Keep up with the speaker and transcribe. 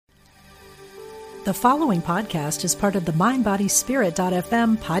The following podcast is part of the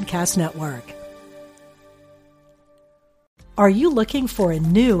MindBodySpirit.fm podcast network. Are you looking for a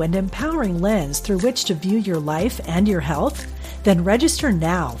new and empowering lens through which to view your life and your health? Then register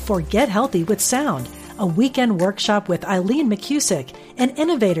now for Get Healthy with Sound, a weekend workshop with Eileen McCusick, an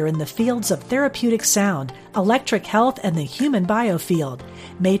innovator in the fields of therapeutic sound, electric health, and the human biofield.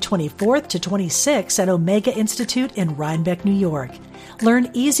 May 24th to 26th at Omega Institute in Rhinebeck, New York.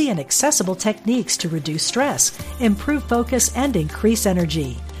 Learn easy and accessible techniques to reduce stress, improve focus, and increase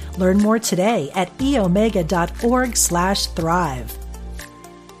energy. Learn more today at eomega.org/thrive.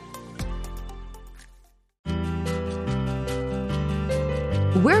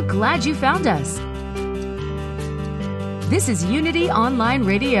 We're glad you found us. This is Unity Online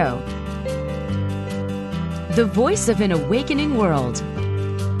Radio, the voice of an awakening world.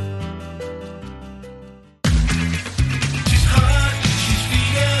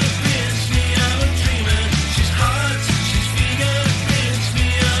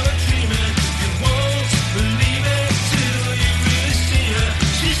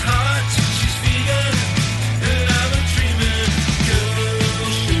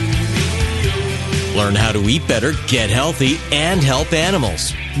 Learn how to eat better, get healthy, and help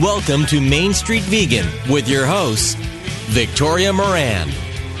animals. Welcome to Main Street Vegan with your hosts, Victoria Moran.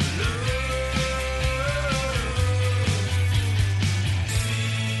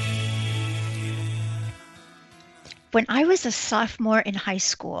 When I was a sophomore in high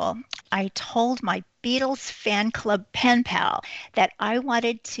school, I told my Beatles fan club pen pal that I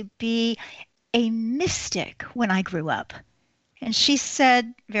wanted to be a mystic when I grew up. And she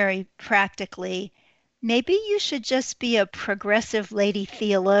said very practically, maybe you should just be a progressive lady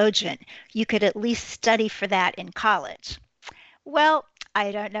theologian. You could at least study for that in college. Well,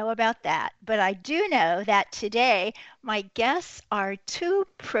 I don't know about that, but I do know that today my guests are two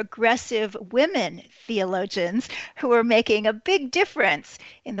progressive women theologians who are making a big difference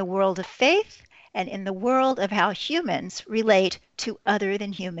in the world of faith and in the world of how humans relate to other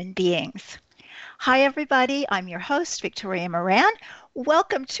than human beings. Hi, everybody. I'm your host, Victoria Moran.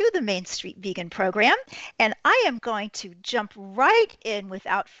 Welcome to the Main Street Vegan program. And I am going to jump right in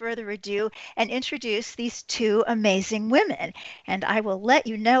without further ado and introduce these two amazing women. And I will let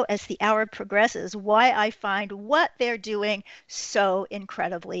you know as the hour progresses why I find what they're doing so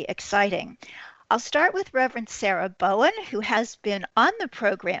incredibly exciting. I'll start with Reverend Sarah Bowen, who has been on the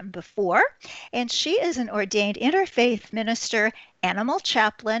program before, and she is an ordained interfaith minister, animal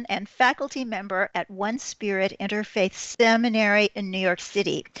chaplain, and faculty member at One Spirit Interfaith Seminary in New York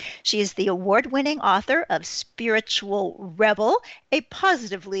City. She is the award-winning author of Spiritual Rebel, a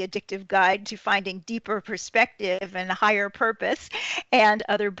positively addictive guide to finding deeper perspective and higher purpose, and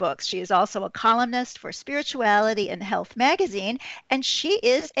other books. She is also a columnist for Spirituality and Health magazine, and she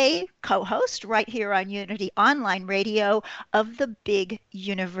is a co-host right here on Unity Online Radio of the Big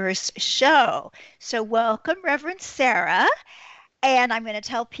Universe Show. So welcome, Reverend Sarah. And I'm going to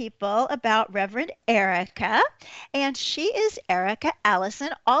tell people about Reverend Erica. And she is Erica Allison,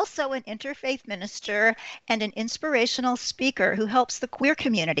 also an interfaith minister and an inspirational speaker who helps the queer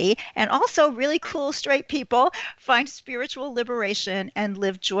community and also really cool straight people find spiritual liberation and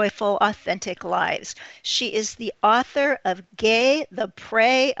live joyful, authentic lives. She is the author of Gay the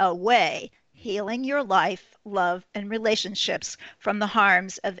Pray Away, Healing Your Life, Love, and Relationships from the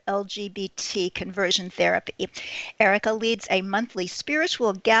Harms of LGBT Conversion Therapy. Erica leads a monthly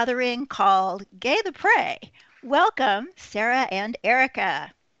spiritual gathering called Gay the Pray. Welcome, Sarah and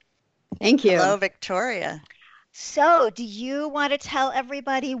Erica. Thank you. Hello, Victoria. So, do you want to tell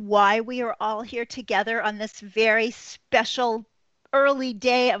everybody why we are all here together on this very special early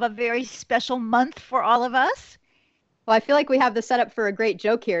day of a very special month for all of us? Well, I feel like we have the setup for a great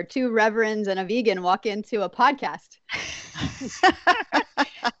joke here. Two reverends and a vegan walk into a podcast.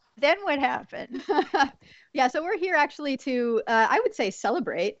 Then what happened? Yeah, so we're here actually to, I would say,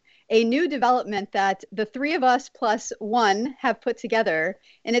 celebrate a new development that the three of us plus one have put together,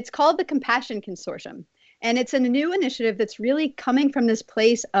 and it's called the Compassion Consortium. And it's a new initiative that's really coming from this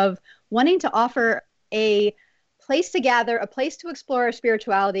place of wanting to offer a place to gather, a place to explore our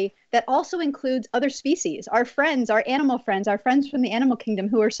spirituality that also includes other species, our friends, our animal friends, our friends from the animal kingdom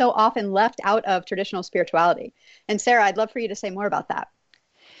who are so often left out of traditional spirituality. And Sarah, I'd love for you to say more about that.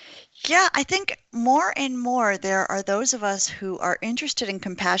 Yeah, I think more and more there are those of us who are interested in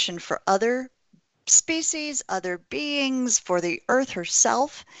compassion for other species, other beings, for the earth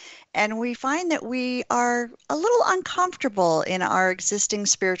herself. And we find that we are a little uncomfortable in our existing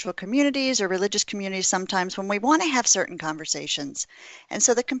spiritual communities or religious communities sometimes when we want to have certain conversations. And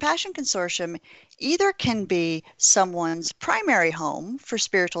so the Compassion Consortium either can be someone's primary home for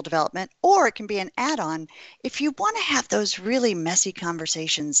spiritual development, or it can be an add-on if you want to have those really messy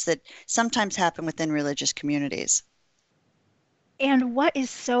conversations that sometimes happen within religious communities. And what is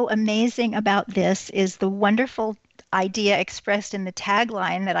so amazing about this is the wonderful idea expressed in the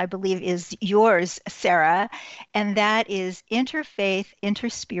tagline that I believe is yours, Sarah, and that is interfaith,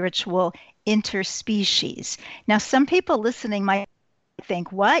 interspiritual, interspecies. Now, some people listening might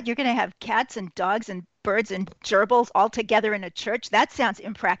think, what? You're going to have cats and dogs and birds and gerbils all together in a church? That sounds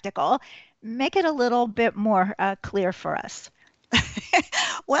impractical. Make it a little bit more clear for us.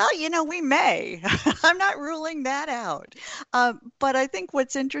 Well, we may. I'm not ruling that out. But I think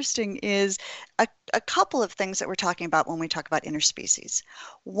what's interesting is a couple of things that we're talking about when we talk about interspecies.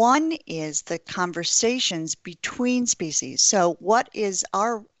 One is the conversations between species. So what is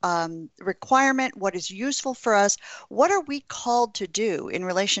our requirement? What is useful for us? What are we called to do in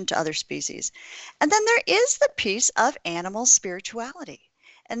relation to other species? And then there is the piece of animal spirituality.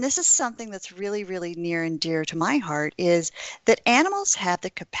 And this is something that's really, really near and dear to my heart, is that animals have the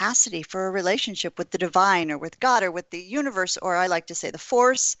capacity for a relationship with the divine or with God or with the universe, or I like to say the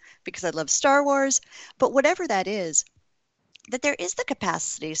Force because I love Star Wars. But whatever that is, that there is the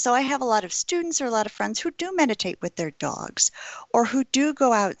capacity. So I have a lot of students or a lot of friends who do meditate with their dogs, or who do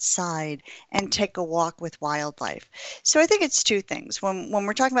go outside and take a walk with wildlife. So I think it's two things. When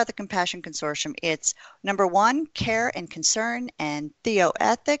we're talking about the Compassion Consortium, it's number one, care and concern and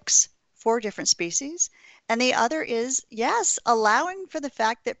theoethics for different species. And the other is, yes, allowing for the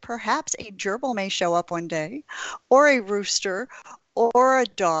fact that perhaps a gerbil may show up one day, or a rooster, or a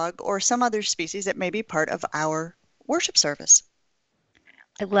dog, or some other species that may be part of our worship service.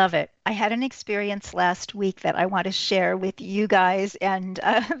 I love it. I had an experience last week that I want to share with you guys and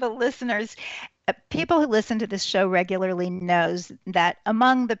the listeners. People who listen to this show regularly knows that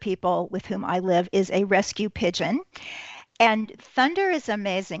among the people with whom I live is a rescue pigeon. And Thunder is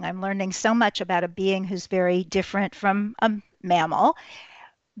amazing. I'm learning so much about a being who's very different from a mammal,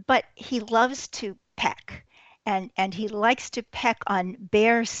 but he loves to peck, and he likes to peck on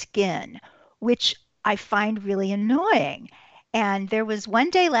bare skin, which I find really annoying. And there was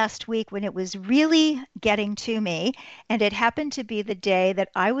one day last week when it was really getting to me, and it happened to be the day that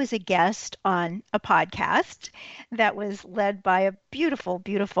I was a guest on a podcast that was led by a beautiful,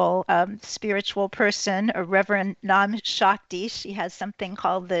 beautiful spiritual person, a Reverend Nam Shakti. She has something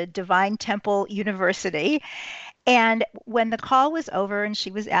called the Divine Temple University. And when the call was over and she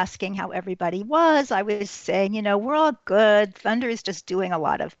was asking how everybody was, I was saying, we're all good. Thunder is just doing a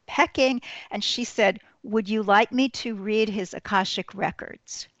lot of pecking. And she said, would you like me to read his Akashic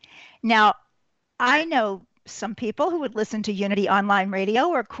records? Now, I know some people who would listen to Unity Online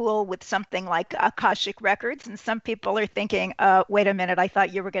Radio are cool with something like Akashic records. And some people are thinking, wait a minute, I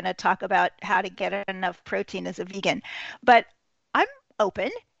thought you were going to talk about how to get enough protein as a vegan. But I'm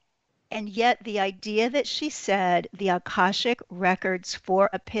open. And yet the idea that she said the Akashic records for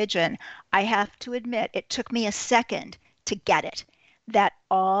a pigeon, I have to admit, it took me a second to get it, that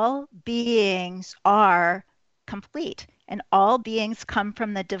all beings are complete and all beings come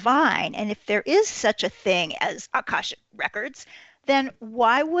from the divine. And if there is such a thing as Akashic records, then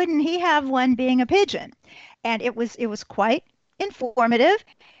why wouldn't he have one being a pigeon? And it was quite informative.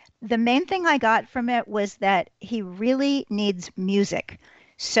 The main thing I got from it was that he really needs music.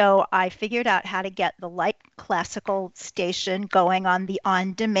 So I figured out how to get the light classical station going on the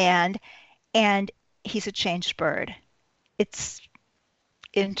on-demand, and he's a changed bird. It's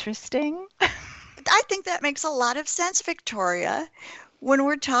interesting. I think that makes a lot of sense, Victoria. When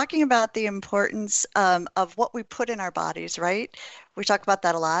we're talking about the importance of what we put in our bodies, right? We talk about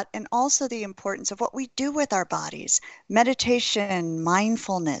that a lot. And also the importance of what we do with our bodies. Meditation,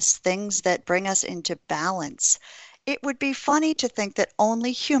 mindfulness, things that bring us into balance. It would be funny to think that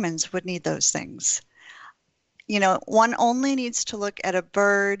only humans would need those things. One only needs to look at a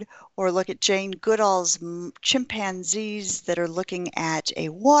bird or look at Jane Goodall's chimpanzees that are looking at a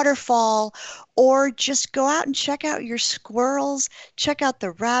waterfall, or just go out and check out your squirrels, check out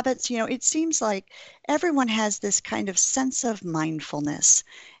the rabbits. It seems like everyone has this kind of sense of mindfulness.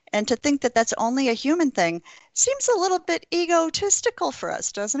 And to think that that's only a human thing seems a little bit egotistical for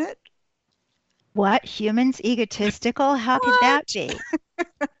us, doesn't it? What? Humans egotistical? How could that be?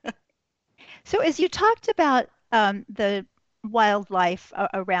 So as you talked about the wildlife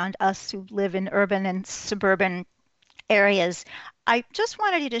around us who live in urban and suburban areas, I just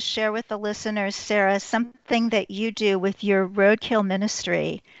wanted you to share with the listeners, Sarah, something that you do with your roadkill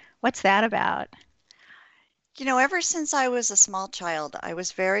ministry. What's that about? Ever since I was a small child, I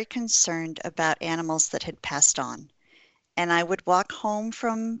was very concerned about animals that had passed on. And I would walk home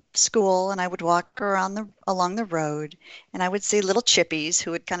from school and I would walk along the road and I would see little chippies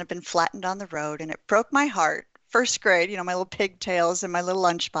who had kind of been flattened on the road, and it broke my heart. First grade, my little pigtails in my little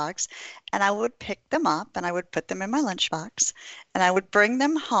lunchbox, and I would pick them up and I would put them in my lunchbox and I would bring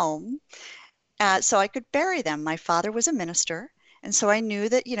them home so I could bury them. My father was a minister. And so I knew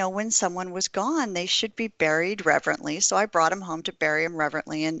that, when someone was gone, they should be buried reverently. So I brought them home to bury them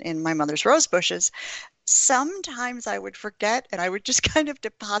reverently in my mother's rose bushes. Sometimes I would forget and I would just kind of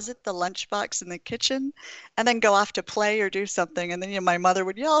deposit the lunchbox in the kitchen and then go off to play or do something. And then my mother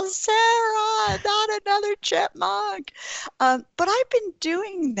would yell, "Sarah, not another chipmunk." But I've been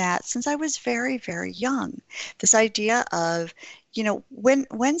doing that since I was very, very young. This idea of,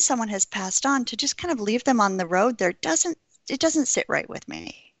 when someone has passed on, to just kind of leave them on the road there it doesn't sit right with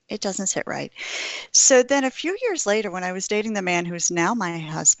me. It doesn't sit right. So then a few years later, when I was dating the man who's now my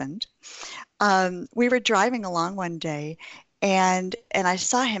husband, we were driving along one day and I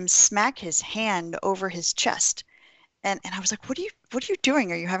saw him smack his hand over his chest. And I was like, what are you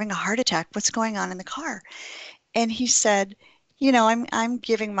doing? Are you having a heart attack? What's going on in the car? And he said, I'm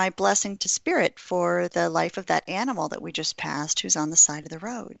giving my blessing to Spirit for the life of that animal that we just passed who's on the side of the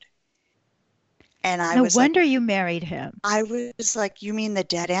road. And no wonder you married him. I was like, "You mean the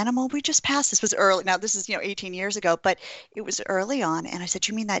dead animal we just passed?" This was early. Now, this is, 18 years ago, but it was early on. And I said,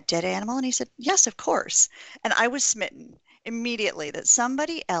 "You mean that dead animal?" And he said, "Yes, of course." And I was smitten immediately that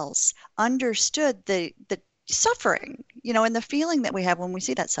somebody else understood the suffering, and the feeling that we have when we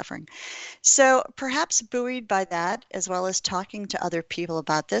see that suffering. So perhaps buoyed by that, as well as talking to other people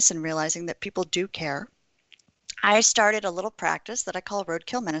about this and realizing that people do care, I started a little practice that I call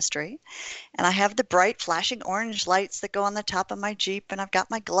roadkill ministry. And I have the bright flashing orange lights that go on the top of my Jeep, and I've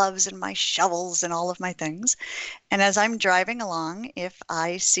got my gloves and my shovels and all of my things. And as I'm driving along, if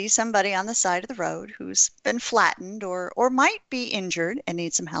I see somebody on the side of the road who's been flattened or might be injured and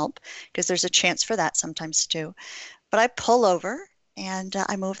needs some help, because there's a chance for that sometimes too, but I pull over and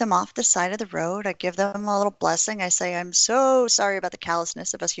I move them off the side of the road. I give them a little blessing. I say, "I'm so sorry about the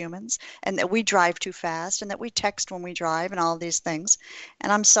callousness of us humans, and that we drive too fast, and that we text when we drive, and all of these things.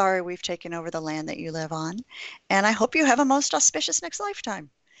 And I'm sorry we've taken over the land that you live on. And I hope you have a most auspicious next lifetime."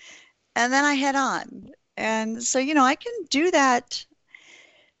 And then I head on. And so, I can do that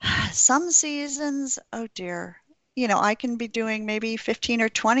some seasons. Oh dear. I can be doing maybe 15 or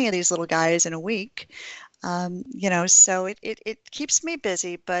 20 of these little guys in a week. So it keeps me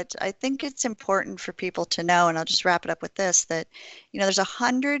busy, but I think it's important for people to know, and I'll just wrap it up with this, that, there's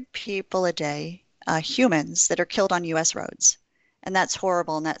 100 people a day, humans, that are killed on U.S. roads. And that's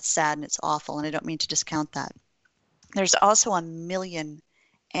horrible, and that's sad, and it's awful, and I don't mean to discount that. There's also 1 million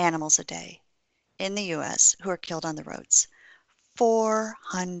animals a day in the U.S. who are killed on the roads.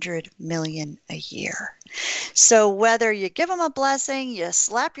 400 million a year. So whether you give them a blessing, you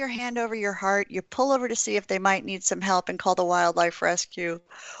slap your hand over your heart, you pull over to see if they might need some help and call the wildlife rescue,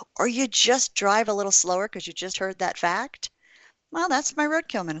 or you just drive a little slower because you just heard that fact, well, that's my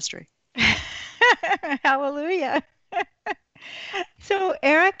roadkill ministry. Hallelujah. So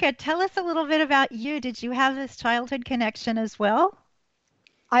Erica, tell us a little bit about you. Did you have this childhood connection as well?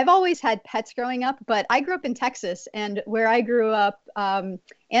 I've always had pets growing up, but I grew up in Texas, and where I grew up,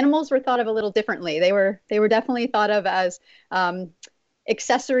 animals were thought of a little differently. They were definitely thought of as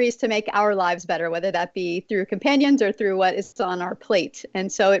accessories to make our lives better, whether that be through companions or through what is on our plate.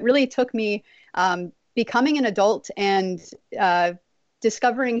 And so it really took me becoming an adult and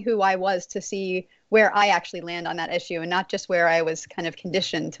discovering who I was to see where I actually land on that issue, and not just where I was kind of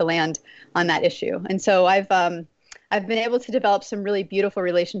conditioned to land on that issue. And so I've been able to develop some really beautiful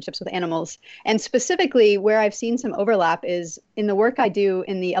relationships with animals. And specifically, where I've seen some overlap is in the work I do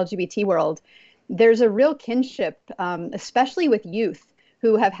in the LGBT world. There's a real kinship, especially with youth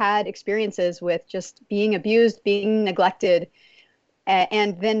who have had experiences with just being abused, being neglected,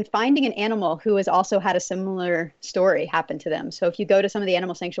 and then finding an animal who has also had a similar story happen to them. So if you go to some of the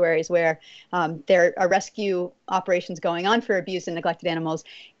animal sanctuaries where there are rescue operations going on for abused and neglected animals,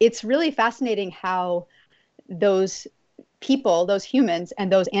 it's really fascinating how those people, those humans,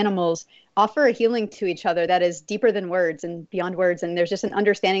 and those animals offer a healing to each other that is deeper than words and beyond words. And there's just an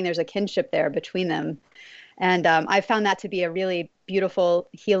understanding, there's a kinship there between them. And I found that to be a really beautiful,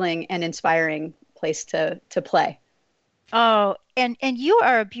 healing, and inspiring place to play. Oh, and you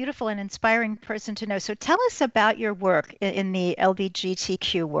are a beautiful and inspiring person to know. So tell us about your work in the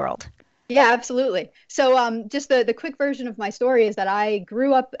LGBTQ world. Yeah, absolutely. So, just the quick version of my story is that I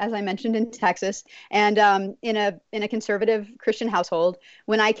grew up, as I mentioned, in Texas, and in a conservative Christian household.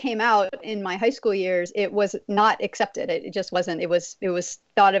 When I came out in my high school years, it was not accepted. It just wasn't. It was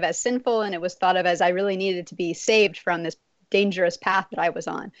thought of as sinful, and it was thought of as I really needed to be saved from this dangerous path that I was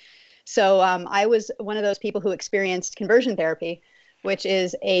on. So, I was one of those people who experienced conversion therapy, which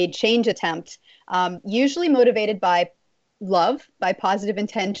is a change attempt, usually motivated by love, by positive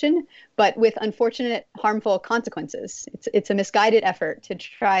intention, but with unfortunate, harmful consequences. It's a misguided effort to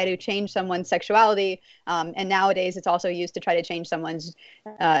try to change someone's sexuality, and nowadays it's also used to try to change someone's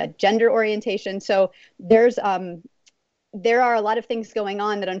gender orientation. So there are a lot of things going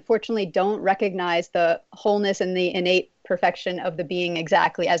on that unfortunately don't recognize the wholeness and the innate perfection of the being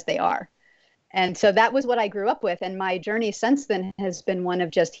exactly as they are. And so that was what I grew up with. And my journey since then has been one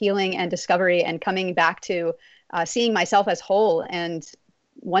of just healing and discovery and coming back to seeing myself as whole and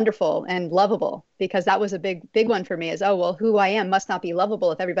wonderful and lovable, because that was a big one for me is, oh, well, who I am must not be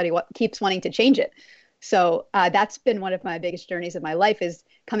lovable if everybody keeps wanting to change it. So that's been one of my biggest journeys of my life, is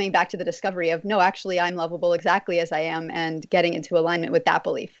coming back to the discovery of, no, actually, I'm lovable exactly as I am, and getting into alignment with that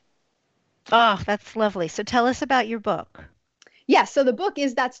belief. Oh, that's lovely. So tell us about your book. Yeah, so the book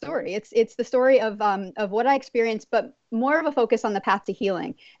is that story. It's the story of what I experienced, but more of a focus on the path to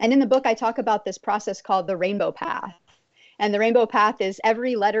healing. And in the book, I talk about this process called the Rainbow Path. And the Rainbow Path is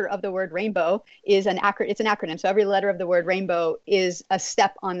every letter of the word rainbow is it's an acronym. So every letter of the word rainbow is a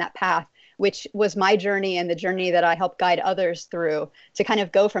step on that path, which was my journey and the journey that I help guide others through, to kind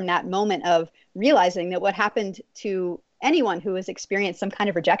of go from that moment of realizing that what happened to anyone who has experienced some kind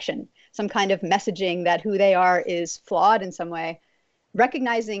of rejection, some kind of messaging that who they are is flawed in some way,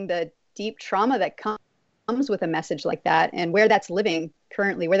 recognizing the deep trauma that comes with a message like that, and where that's living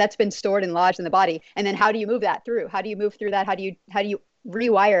currently, where that's been stored and lodged in the body. And then how do you move that through? How do you move through that? How do you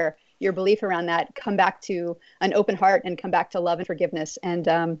rewire your belief around that, come back to an open heart and come back to love and forgiveness, and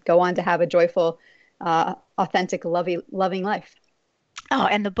go on to have a joyful, authentic, loving life. Oh,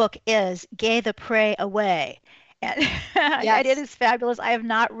 and the book is Gay the Prey Away. And, yes. And it is fabulous. I have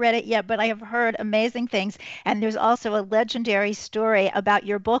not read it yet, but I have heard amazing things. And there's also a legendary story about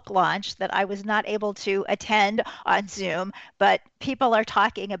your book launch that I was not able to attend on Zoom, but people are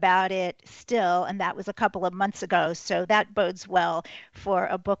talking about it still, and that was a couple of months ago. So that bodes well for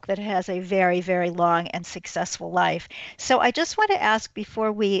a book that has a very, very long and successful life. So I just want to ask,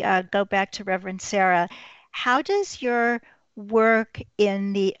 before we go back to Reverend Sarah, how does your work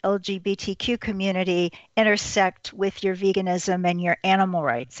in the LGBTQ community intersect with your veganism and your animal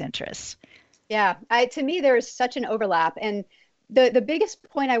rights interests? Yeah, to me, there is such an overlap. And the biggest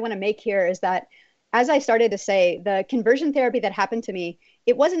point I want to make here is that, as I started to say, the conversion therapy that happened to me,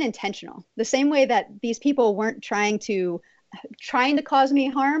 it wasn't intentional. The same way that these people weren't trying to cause me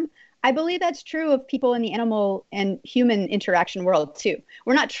harm, I believe that's true of people in the animal and human interaction world too.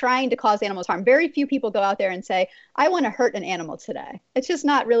 We're not trying to cause animals harm. Very few people go out there and say, I want to hurt an animal today. It's just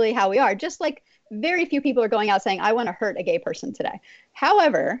not really how we are. Just like very few people are going out saying, I want to hurt a gay person today.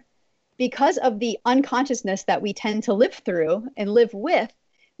 However, because of the unconsciousness that we tend to live through and live with,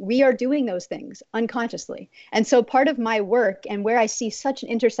 we are doing those things unconsciously. And so part of my work, and where I see such an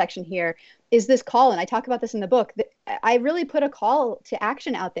intersection here, is this call, and I talk about this in the book, that I really put a call to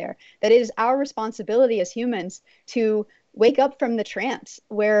action out there, that it is our responsibility as humans to wake up from the trance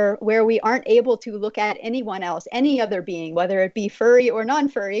where we aren't able to look at anyone else, any other being, whether it be furry or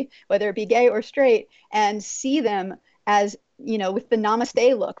non-furry, whether it be gay or straight, and see them as, you know, with the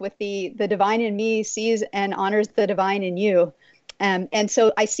namaste look, with the divine in me sees and honors the divine in you. And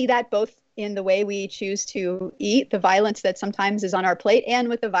so I see that both in the way we choose to eat, the violence that sometimes is on our plate, and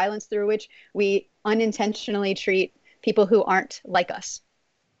with the violence through which we unintentionally treat people who aren't like us.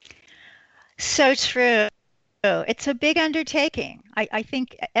 So true. It's a big undertaking. I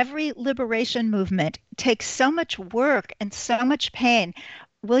think every liberation movement takes so much work and so much pain.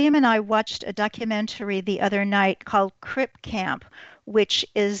 William and I watched a documentary the other night called Crip Camp, which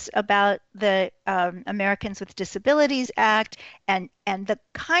is about the Americans with Disabilities Act and the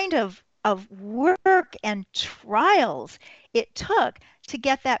kind of work and trials it took to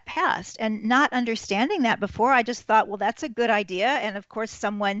get that passed. And not understanding that before, I just thought, well, that's a good idea. And of course,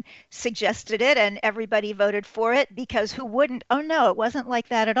 someone suggested it and everybody voted for it, because who wouldn't? Oh, no, it wasn't like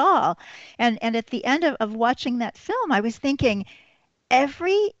that at all. And at the end of watching that film, I was thinking,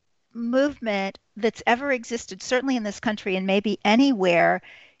 every movement that's ever existed, certainly in this country and maybe anywhere,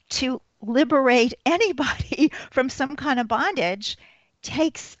 to liberate anybody from some kind of bondage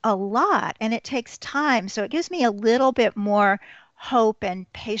takes a lot, and it takes time. So it gives me a little bit more hope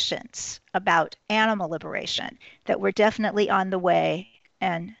and patience about animal liberation, that we're definitely on the way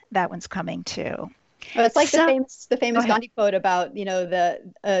and that one's coming too. Well, it's like So, the famous go ahead. Gandhi quote about,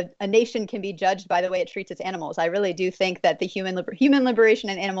 a nation can be judged by the way it treats its animals. I really do think that the human liberation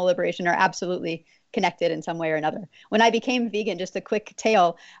and animal liberation are absolutely connected in some way or another. When I became vegan, just a quick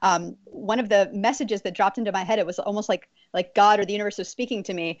tale, one of the messages that dropped into my head, it was almost like God or the universe was speaking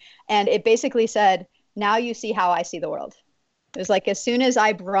to me, and it basically said, "Now you see how I see the world." It was like as soon as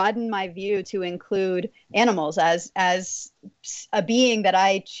I broaden my view to include animals as a being that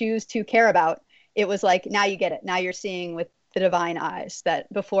I choose to care about, it was like, now you get it. Now you're seeing with the divine eyes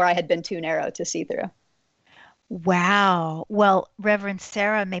that before I had been too narrow to see through. Wow. Well, Reverend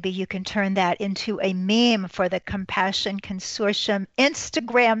Sarah, maybe you can turn that into a meme for the Compassion Consortium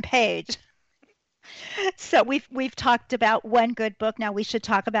Instagram page. So we've talked about one good book. Now we should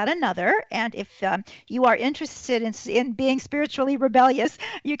talk about another. And if you are interested in being spiritually rebellious,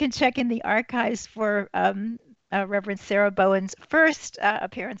 you can check in the archives for Reverend Sarah Bowen's first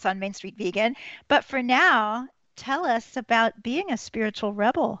appearance on Main Street Vegan. But for now, tell us about being a spiritual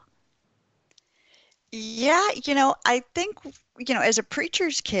rebel. Yeah, I think, as a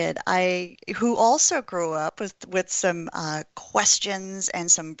preacher's kid, who also grew up with some questions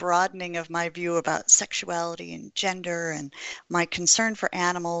and some broadening of my view about sexuality and gender and my concern for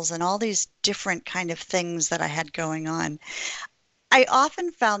animals and all these different kind of things that I had going on. I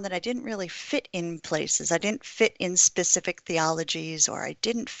often found that I didn't really fit in places. I didn't fit in specific theologies, or I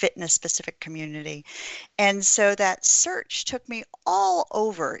didn't fit in a specific community. And so that search took me all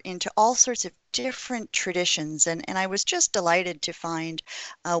over into all sorts of different traditions. And I was just delighted to find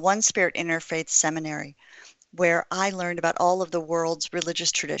One Spirit Interfaith Seminary, where I learned about all of the world's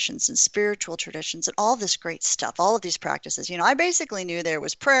religious traditions and spiritual traditions and all this great stuff, all of these practices. I basically knew there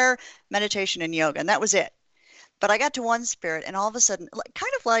was prayer, meditation, and yoga, and that was it. But I got to One Spirit, and all of a sudden,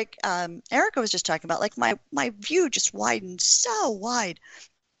 kind of like Erica was just talking about, like my view just widened so wide.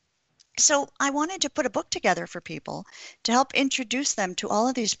 So I wanted to put a book together for people to help introduce them to all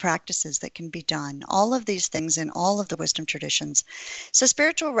of these practices that can be done, all of these things in all of the wisdom traditions. So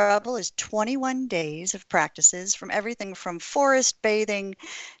Spiritual Rebel is 21 days of practices, from everything from forest bathing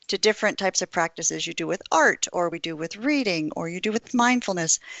to different types of practices you do with art, or we do with reading, or you do with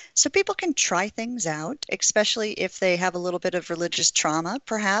mindfulness. So people can try things out, especially if they have a little bit of religious trauma,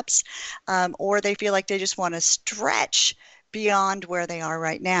 perhaps, or they feel like they just want to stretch beyond where they are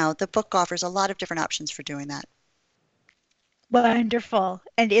right now. The book offers a lot of different options for doing that. Wonderful.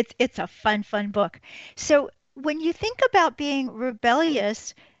 And it's a fun book. So when you think about being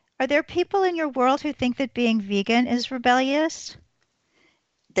rebellious, are there people in your world who think that being vegan is rebellious?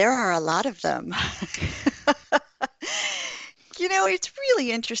 There are a lot of them. It's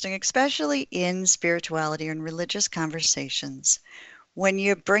really interesting, especially in spirituality and religious conversations, when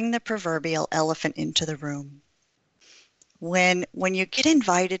you bring the proverbial elephant into the room. When you get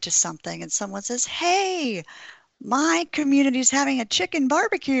invited to something and someone says, "Hey, my community's having a chicken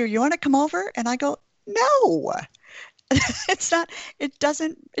barbecue. You want to come over?" And I go, "No." It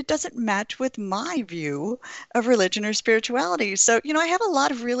doesn't match with my view of religion or spirituality. So, I have a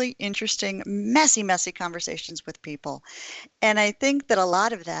lot of really interesting, messy conversations with people. And I think that a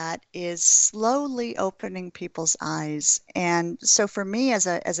lot of that is slowly opening people's eyes. And so for me, as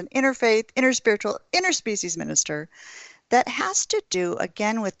an interfaith, interspiritual, interspecies minister, that has to do,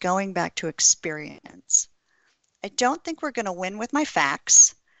 again, with going back to experience. I don't think we're going to win with my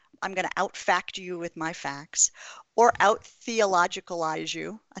facts. I'm going to out-fact you with my facts, or out-theologicalize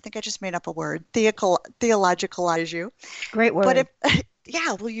you. I think I just made up a word, theologicalize you. Great word. But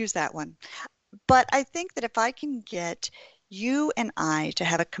yeah, we'll use that one. But I think that if I can get you and I to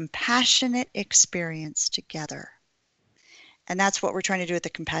have a compassionate experience together, and that's what we're trying to do at the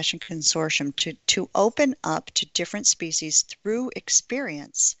Compassion Consortium, to open up to different species through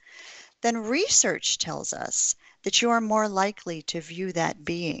experience, then research tells us that you are more likely to view that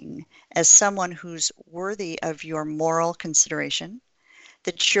being as someone who's worthy of your moral consideration,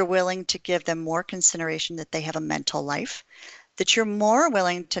 that you're willing to give them more consideration that they have a mental life, that you're more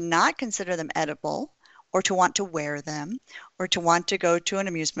willing to not consider them edible, or to want to wear them, or to want to go to an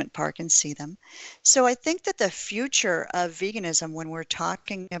amusement park and see them. So I think that the future of veganism, when we're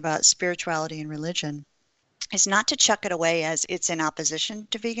talking about spirituality and religion, is not to chuck it away as it's in opposition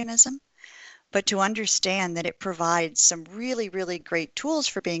to veganism, but to understand that it provides some really, really great tools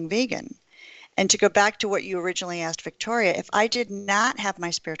for being vegan. And to go back to what you originally asked, Victoria, if I did not have my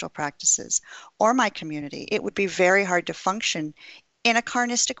spiritual practices or my community, it would be very hard to function in a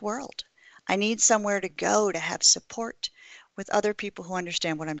carnistic world. I need somewhere to go to have support with other people who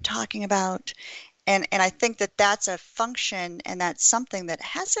understand what I'm talking about. And I think that that's a function, and that's something that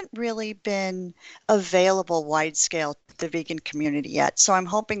hasn't really been available wide scale to the vegan community yet. So I'm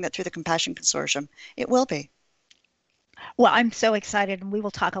hoping that through the Compassion Consortium, it will be. Well, I'm so excited, and we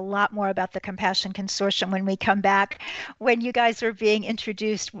will talk a lot more about the Compassion Consortium when we come back. When you guys were being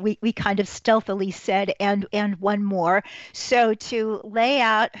introduced, we kind of stealthily said, and one more. So to lay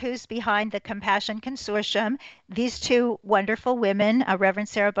out who's behind the Compassion Consortium, these two wonderful women, Reverend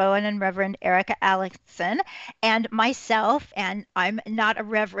Sarah Bowen and Reverend Erica Allison, and myself, and I'm not a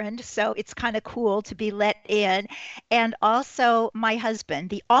reverend, so it's kind of cool to be let in, and also my husband,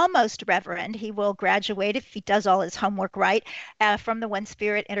 the almost reverend. He will graduate if he does all his homework right from the One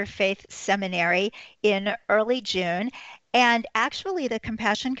Spirit Interfaith Seminary in early June. And actually, the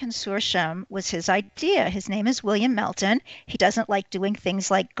Compassion Consortium was his idea. His name is William Melton. He doesn't like doing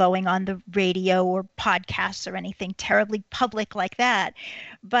things like going on the radio or podcasts or anything terribly public like that.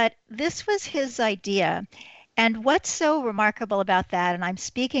 But this was his idea. And what's so remarkable about that, and I'm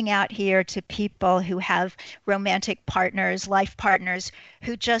speaking out here to people who have romantic partners, life partners,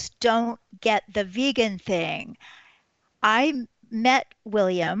 who just don't get the vegan thing. I met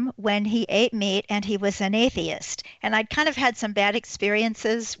William when he ate meat and he was an atheist. And I'd kind of had some bad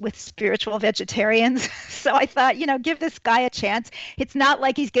experiences with spiritual vegetarians. So I thought, give this guy a chance. It's not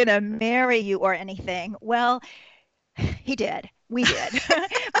like he's going to marry you or anything. Well, he did. We did.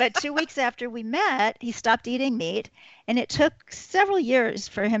 But 2 weeks after we met, he stopped eating meat. And it took several years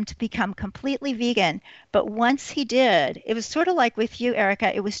for him to become completely vegan. But once he did, it was sort of like with you,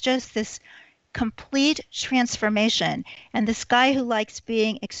 Erica. It was just this complete transformation. And this guy who likes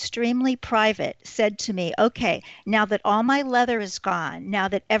being extremely private said to me, okay, now that all my leather is gone, now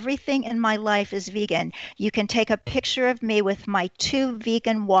that everything in my life is vegan, you can take a picture of me with my 2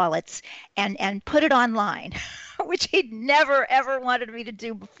 vegan wallets and put it online, which he'd never, ever wanted me to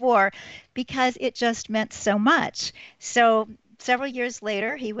do before because it just meant so much. So several years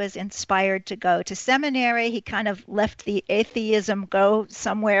later, he was inspired to go to seminary. He kind of left the atheism go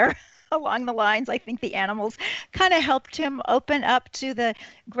somewhere along the lines. I think the animals kind of helped him open up to the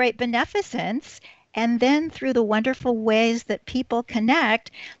great beneficence. And then through the wonderful ways that people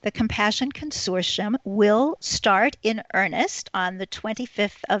connect, the Compassion Consortium will start in earnest on the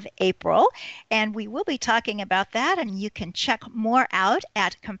 25th of April. And we will be talking about that. And you can check more out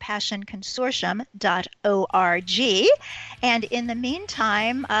at compassionconsortium.org. And in the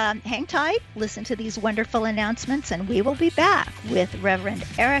meantime, hang tight, listen to these wonderful announcements, and we will be back with Reverend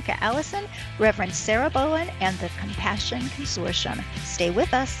Erica Allison, Reverend Sarah Bowen, and the Compassion Consortium. Stay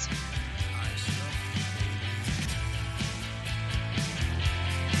with us.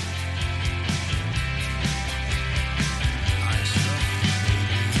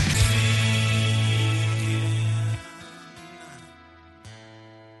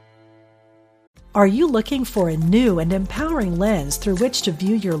 Are you looking for a new and empowering lens through which to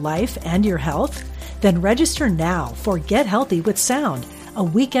view your life and your health? Then register now for Get Healthy with Sound, a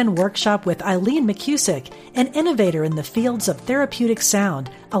weekend workshop with Eileen McCusick, an innovator in the fields of therapeutic sound,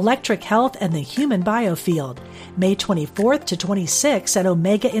 electric health, and the human biofield, May 24th to 26th at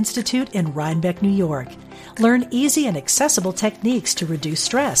Omega Institute in Rhinebeck, New York. Learn easy and accessible techniques to reduce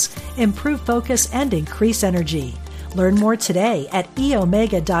stress, improve focus, and increase energy. Learn more today at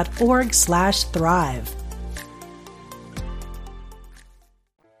eomega.org/thrive.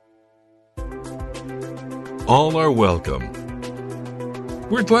 All are welcome.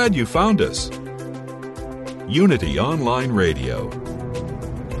 We're glad you found us. Unity Online Radio,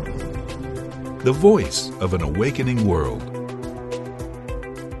 the voice of an awakening world.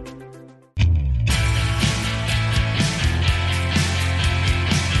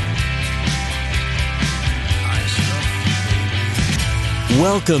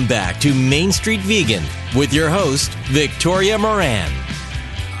 Welcome back to Main Street Vegan with your host, Victoria Moran.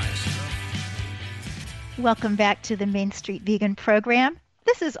 Welcome back to the Main Street Vegan program.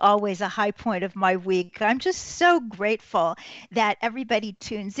 This is always a high point of my week. I'm just so grateful that everybody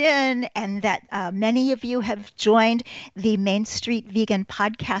tunes in and that many of you have joined the Main Street Vegan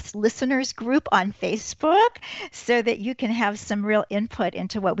podcast listeners group on Facebook so that you can have some real input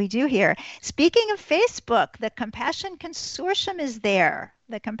into what we do here. Speaking of Facebook, the Compassion Consortium is there.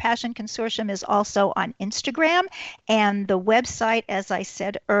 The Compassion Consortium is also on Instagram, and the website, as I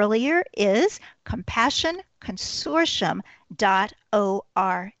said earlier, is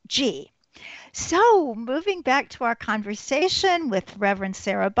compassionconsortium.org. So moving back to our conversation with Reverend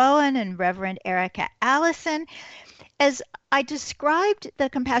Sarah Bowen and Reverend Erica Allison, as I described the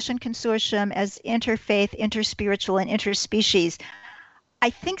Compassion Consortium as interfaith, interspiritual, and interspecies, I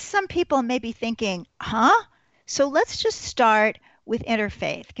think some people may be thinking, So let's just start with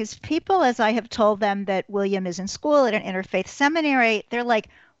interfaith? Because people, as I have told them that William is in school at an interfaith seminary, they're like,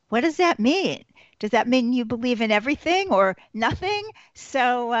 what does that mean? Does that mean you believe in everything or nothing?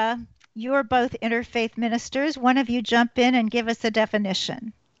 So you're both interfaith ministers. One of you jump in and give us a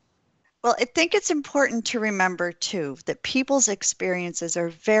definition. Well, I think it's important to remember, too, that people's experiences are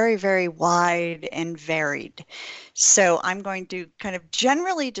very, very wide and varied. So I'm going to kind of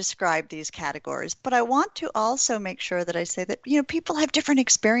generally describe these categories, but I want to also make sure that I say that, people have different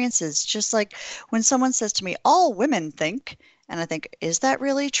experiences. Just like when someone says to me, all women think, and I think, is that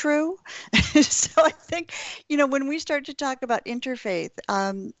really true? So I think, when we start to talk about interfaith,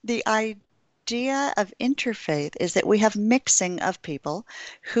 the idea of interfaith is that we have mixing of people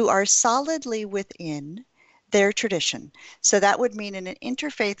who are solidly within their tradition. So that would mean in an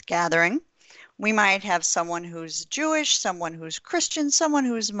interfaith gathering, we might have someone who's Jewish, someone who's Christian, someone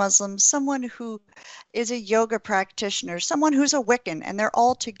who's Muslim, someone who is a yoga practitioner, someone who's a Wiccan, and they're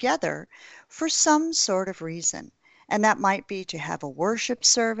all together for some sort of reason. And that might be to have a worship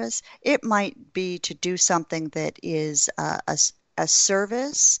service. It might be to do something that is a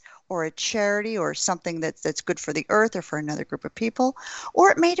service or a charity or something that's good for the earth or for another group of people.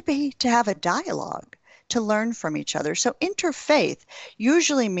 Or it may be to have a dialogue, to learn from each other. So interfaith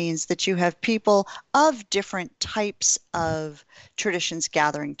usually means that you have people of different types of traditions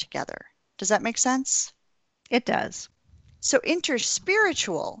gathering together. Does that make sense? It does. So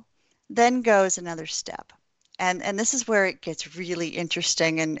interspiritual then goes another step. And this is where it gets really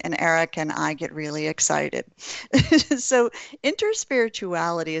interesting, and Eric and I get really excited. So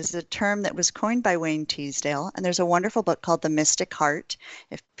interspirituality is a term that was coined by Wayne Teasdale, and there's a wonderful book called The Mystic Heart,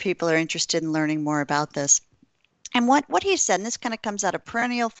 if people are interested in learning more about this. And what he said, and this kind of comes out of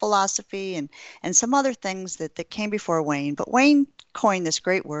perennial philosophy and some other things that came before Wayne, but Wayne coined this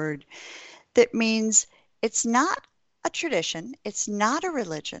great word that means it's not a tradition, it's not a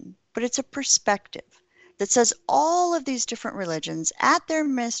religion, but it's a perspective that says all of these different religions at their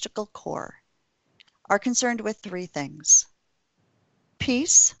mystical core are concerned with three things: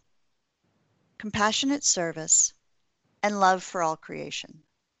 peace, compassionate service, and love for all creation.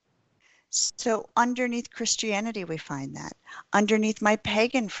 So underneath Christianity, we find that. Underneath my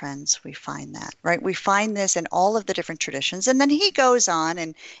pagan friends, we find that, right? We find this in all of the different traditions. And then he goes on,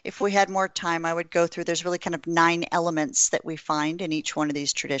 and if we had more time, I would go through, there's really kind of 9 elements that we find in each one of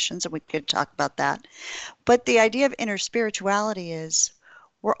these traditions, and we could talk about that. But the idea of interspirituality is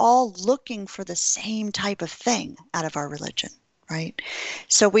we're all looking for the same type of thing out of our religion, right?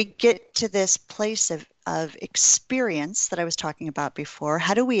 So we get to this place of experience that I was talking about before.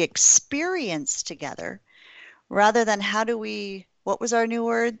 How do we experience together rather than how do we, what was our new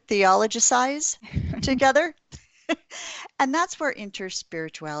word? Theologicize together? And that's where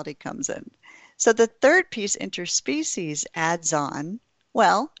interspirituality comes in. So the third piece, interspecies, adds on,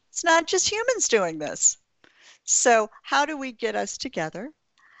 well, it's not just humans doing this. So how do we get us together?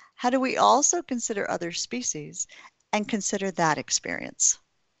 How do we also consider other species and consider that experience?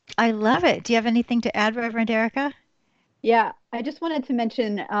 I love it. Do you have anything to add, Reverend Erica? Yeah, I just wanted to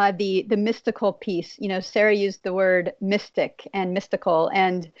mention the mystical piece. Sarah used the word mystic and mystical,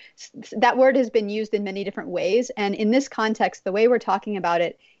 and that word has been used in many different ways. And in this context, the way we're talking about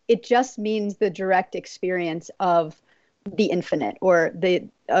it, it just means the direct experience of the infinite or the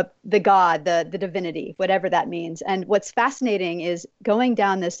God, the divinity, whatever that means. And what's fascinating is going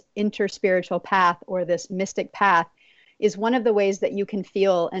down this interspiritual path or this mystic path is one of the ways that you can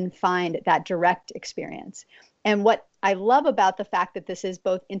feel and find that direct experience. And what I love about the fact that this is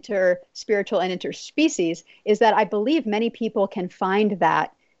both interspiritual and interspecies is that I believe many people can find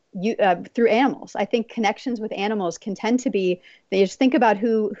that through animals. I think connections with animals can tend to be, they just think about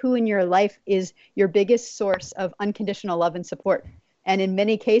who in your life is your biggest source of unconditional love and support. And in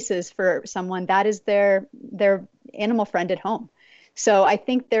many cases for someone, that is their animal friend at home. So I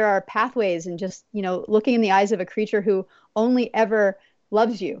think there are pathways, and just, looking in the eyes of a creature who only ever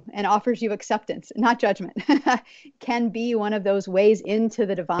loves you and offers you acceptance, not judgment, can be one of those ways into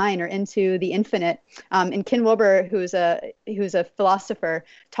the divine or into the infinite. And Ken Wilber, who's a philosopher,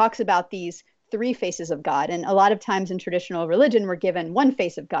 talks about these 3 faces of God. And a lot of times in traditional religion, we're given one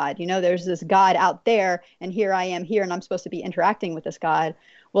face of God. There's this God out there, and here I am here, and I'm supposed to be interacting with this God.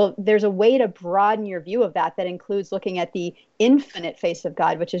 Well, there's a way to broaden your view of that includes looking at the infinite face of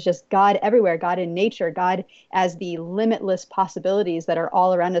God, which is just God everywhere, God in nature, God as the limitless possibilities that are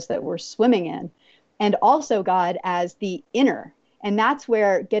all around us that we're swimming in, and also God as the inner. And that's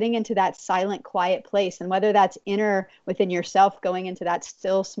where getting into that silent, quiet place, and whether that's inner within yourself, going into that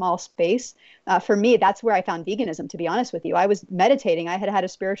still small space, for me, that's where I found veganism, to be honest with you. I was meditating. I had had a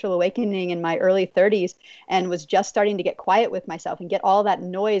spiritual awakening in my early 30s and was just starting to get quiet with myself and get all that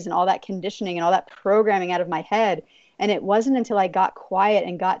noise and all that conditioning and all that programming out of my head. And it wasn't until I got quiet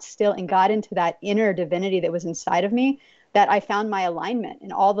and got still and got into that inner divinity that was inside of me that I found my alignment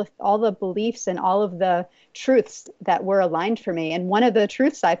and all the beliefs and all of the truths that were aligned for me. And one of the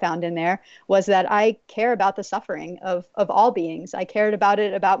truths I found in there was that I care about the suffering of all beings. I cared about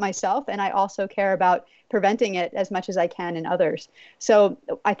it about myself, and I also care about preventing it as much as I can in others. So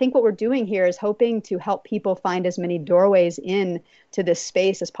I think what we're doing here is hoping to help people find as many doorways in to this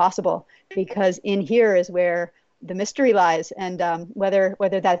space as possible, because in here is where the mystery lies. And whether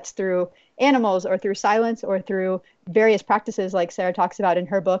that's through animals or through silence or through various practices like Sarah talks about in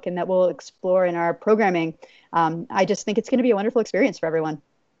her book and that we'll explore in our programming, I just think it's going to be a wonderful experience for everyone.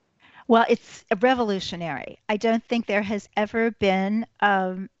 Well, it's revolutionary. I don't think there has ever been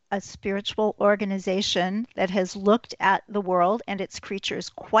a spiritual organization that has looked at the world and its creatures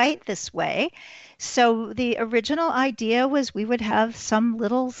quite this way. So the original idea was we would have some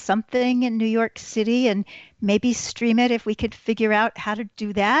little something in New York City and maybe stream it if we could figure out how to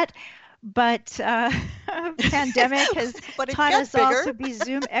do that. But pandemic has taught us all to be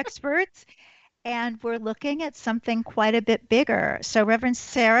Zoom experts, and we're looking at something quite a bit bigger. So Reverend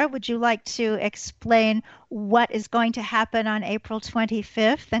Sarah, would you like to explain what is going to happen on April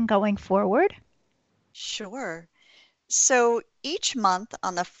 25th and going forward? Sure. So each month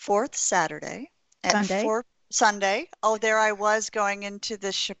on the fourth Saturday at Sunday. Oh, there I was going into the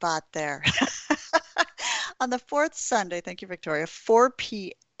Shabbat there. On the fourth Sunday, thank you, Victoria, 4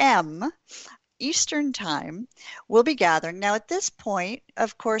 p.m. Eastern Time, we'll be gathering. Now, at this point,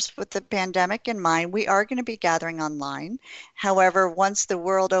 of course, with the pandemic in mind, we are going to be gathering online. However, once the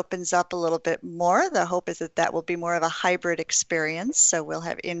world opens up a little bit more, the hope is that that will be more of a hybrid experience. So we'll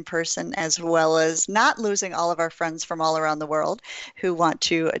have in-person as well as not losing all of our friends from all around the world who want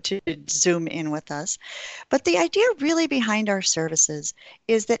to Zoom in with us. But the idea really behind our services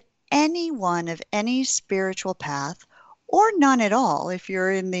is that anyone of any spiritual path, or none at all, if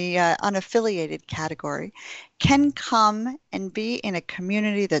you're in the unaffiliated category, can come and be in a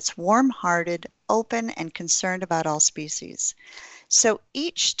community that's warm-hearted, open, and concerned about all species. So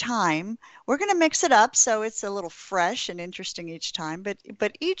each time, we're going to mix it up so it's a little fresh and interesting each time,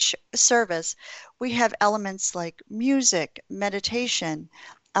 but each service, we have elements like music, meditation,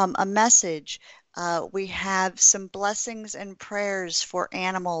 a message. We have some blessings and prayers for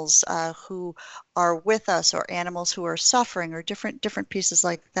animals who are with us, or animals who are suffering, or different pieces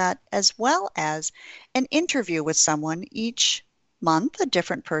like that, as well as an interview with someone each month, a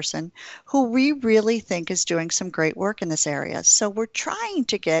different person who we really think is doing some great work in this area. So we're trying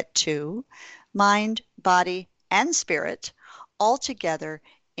to get to mind, body, and spirit all together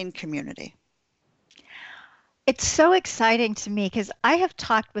in community. It's so exciting to me because I have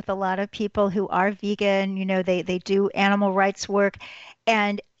talked with a lot of people who are vegan, they do animal rights work,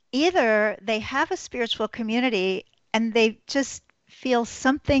 and either they have a spiritual community and they just feel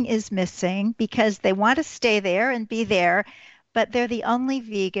something is missing because they want to stay there and be there, but they're the only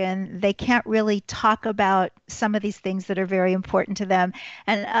vegan. They can't really talk about some of these things that are very important to them.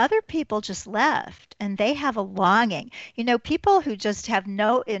 And other people just left and they have a longing. People who just have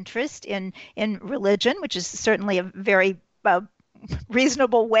no interest in religion, which is certainly a very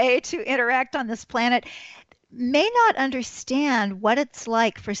reasonable way to interact on this planet, may not understand what it's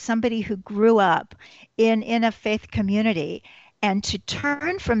like for somebody who grew up in a faith community. And to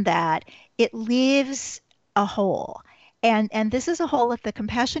turn from that, it leaves a hole. And this is a hole that the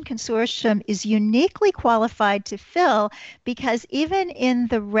Compassion Consortium is uniquely qualified to fill, because even in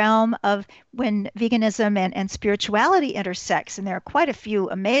the realm of when veganism and spirituality intersects, and there are quite a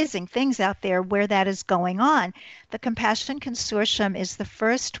few amazing things out there where that is going on, the Compassion Consortium is the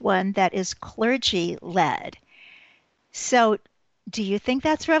first one that is clergy-led. So do you think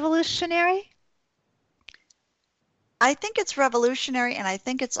that's revolutionary? I think it's revolutionary, and I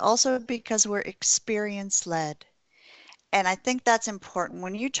think it's also because we're experience-led. And I think that's important.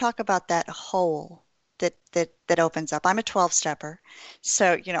 When you talk about that hole that opens up, I'm a 12-stepper.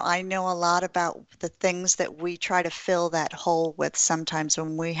 So, I know a lot about the things that we try to fill that hole with sometimes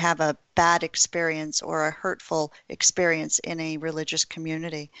when we have a bad experience or a hurtful experience in a religious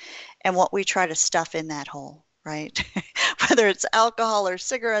community, and what we try to stuff in that hole, right? Whether it's alcohol or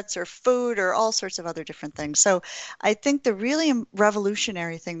cigarettes or food or all sorts of other different things. So I think the really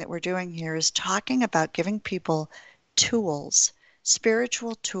revolutionary thing that we're doing here is talking about giving people tools,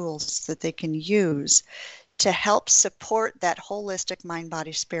 spiritual tools that they can use to help support that holistic mind,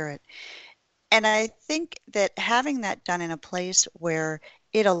 body, spirit. And I think that having that done in a place where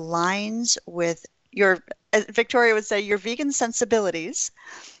it aligns with your, as Victoria would say, your vegan sensibilities,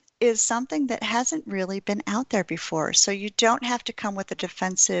 is something that hasn't really been out there before. So you don't have to come with a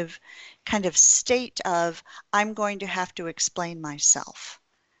defensive kind of state of, I'm going to have to explain myself,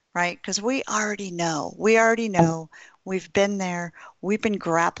 right? Because we already know. We've been there. We've been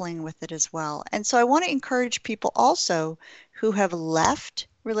grappling with it as well. And so I want to encourage people also who have left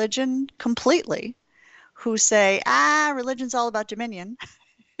religion completely, who say, religion's all about dominion,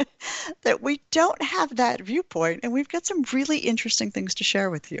 that we don't have that viewpoint, and we've got some really interesting things to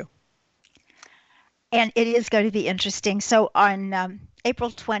share with you. And it is going to be interesting. So on April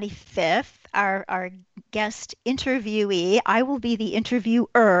 25th, our guest interviewee, I will be the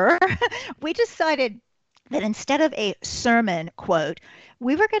interviewer. We decided that instead of a sermon quote,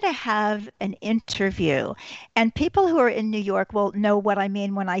 we were going to have an interview. And people who are in New York will know what I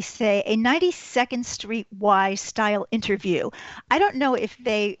mean when I say a 92nd Street Y style interview. I don't know if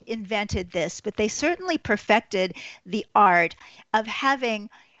they invented this, but they certainly perfected the art of having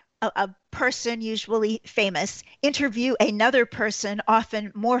a person, usually famous, interview another person,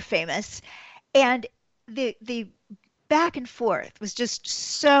 often more famous. And the back and forth was just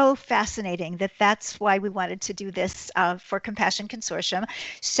so fascinating that's why we wanted to do this for Compassion Consortium.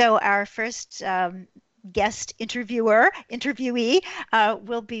 So our first guest interviewee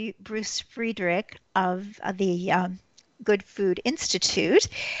will be Bruce Friedrich of the Good Food Institute.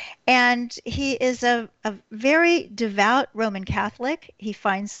 And he is a very devout Roman Catholic. He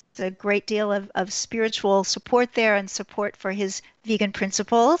finds a great deal of spiritual support there and support for his vegan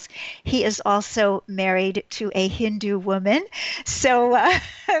principles. He is also married to a Hindu woman. So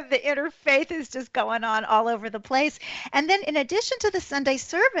the interfaith is just going on all over the place. And then in addition to the Sunday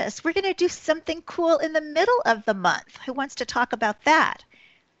service, we're going to do something cool in the middle of the month. Who wants to talk about that?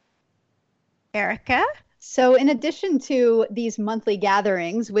 Erica? So in addition to these monthly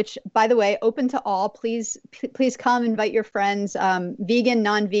gatherings, which, by the way, open to all, please come, invite your friends, vegan,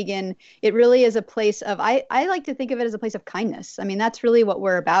 non-vegan. It really is a place of, I like to think of it as a place of kindness. I mean, that's really what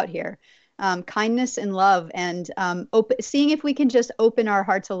we're about here. Kindness and love, and seeing if we can just open our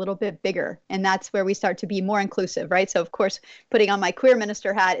hearts a little bit bigger. And that's where we start to be more inclusive, right? So of course, putting on my queer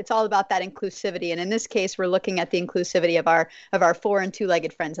minister hat, it's all about that inclusivity. And in this case, we're looking at the inclusivity of our 4- and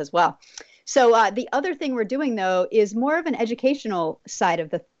 2-legged friends as well. So the other thing we're doing, though, is more of an educational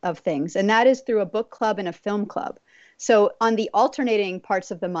side of things, and that is through a book club and a film club. So on the alternating parts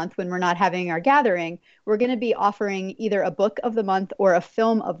of the month when we're not having our gathering, we're going to be offering either a book of the month or a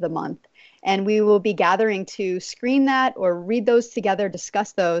film of the month. And we will be gathering to screen that or read those together,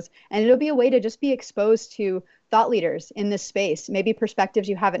 discuss those. And it'll be a way to just be exposed to thought leaders in this space, maybe perspectives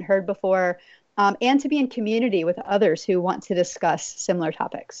you haven't heard before, and to be in community with others who want to discuss similar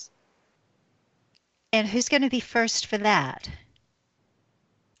topics. And who's going to be first for that?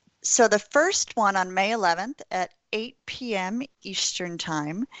 So the first one on May 11th at 8 p.m. Eastern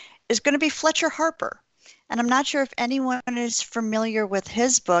Time is going to be Fletcher Harper. And I'm not sure if anyone is familiar with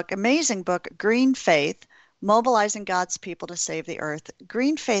his book, amazing book, Green Faith, Mobilizing God's People to Save the Earth.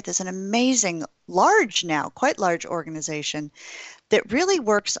 Green Faith is an amazing, quite large organization that really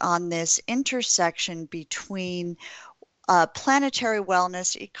works on this intersection between planetary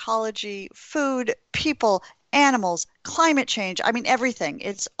wellness, ecology, food, people, animals, climate change. I mean, everything.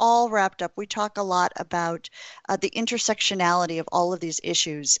 It's all wrapped up. We talk a lot about the intersectionality of all of these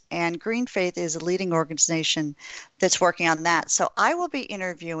issues, and Green Faith is a leading organization that's working on that. So I will be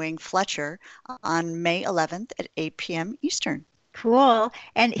interviewing Fletcher on May 11th at 8 p.m. Eastern. Cool.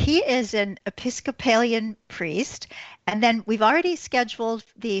 And he is an Episcopalian priest. And then we've already scheduled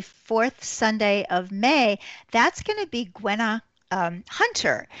the 4th Sunday of May. That's going to be Gwenna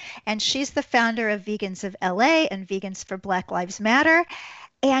Hunter. And she's the founder of Vegans of LA and Vegans for Black Lives Matter.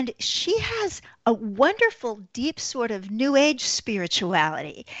 And she has a wonderful, deep sort of New Age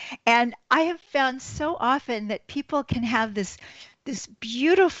spirituality. And I have found so often that people can have this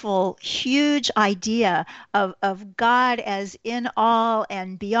beautiful, huge idea of God as in all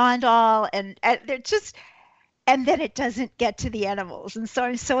and beyond all, and they're just, and then it doesn't get to the animals. And so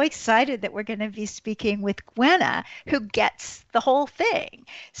I'm so excited that we're going to be speaking with Gwenna, who gets the whole thing.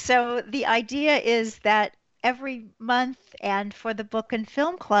 So the idea is that every month and for the Book and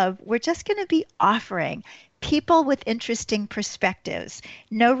Film Club, we're just going to be offering people with interesting perspectives.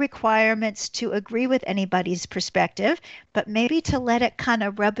 No requirements to agree with anybody's perspective, but maybe to let it kind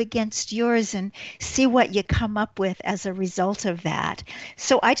of rub against yours and see what you come up with as a result of that.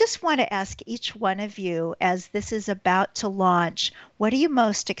 So I just want to ask each one of you, as this is about to launch, what are you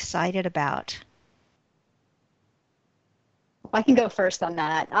most excited about? I can go first on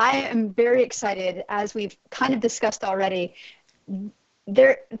that. I am very excited, as we've kind of discussed already.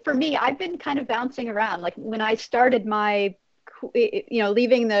 For me, I've been kind of bouncing around. Like when I started my,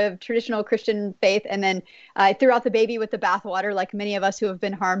 leaving the traditional Christian faith, and then I threw out the baby with the bathwater, like many of us who have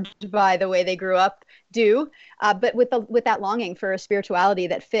been harmed by the way they grew up do. But with that longing for a spirituality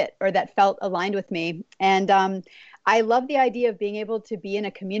that fit or that felt aligned with me. And I love the idea of being able to be in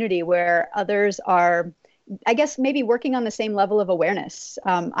a community where others are, I guess, maybe working on the same level of awareness.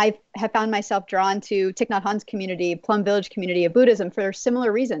 I have found myself drawn to Thich Nhat Hanh's community, Plum Village community of Buddhism, for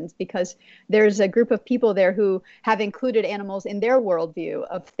similar reasons, because there's a group of people there who have included animals in their worldview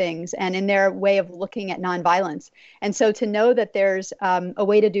of things and in their way of looking at nonviolence. And so to know that there's a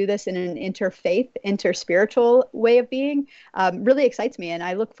way to do this in an interfaith, interspiritual way of being really excites me. And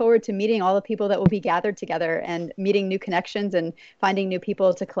I look forward to meeting all the people that will be gathered together and meeting new connections and finding new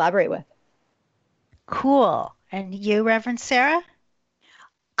people to collaborate with. Cool. And you, Reverend Sarah?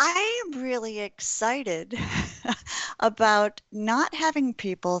 I am really excited about not having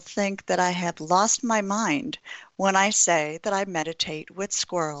people think that I have lost my mind when I say that I meditate with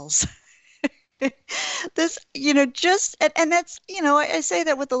squirrels. This, and that's, I say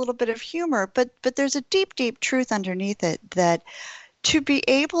that with a little bit of humor, but there's a deep, deep truth underneath it, that to be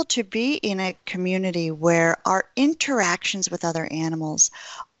able to be in a community where our interactions with other animals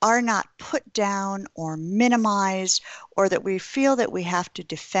are not put down or minimized, or that we feel that we have to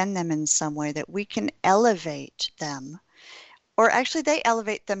defend them in some way, that we can elevate them, or actually they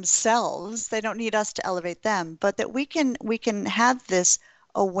elevate themselves. They don't need us to elevate them, but that we can have this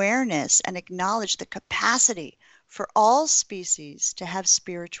awareness and acknowledge the capacity for all species to have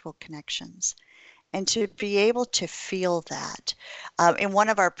spiritual connections. And to be able to feel that. In one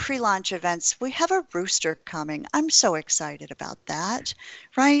of our pre-launch events, we have a rooster coming. I'm so excited about that,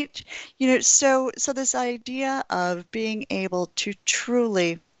 right? So this idea of being able to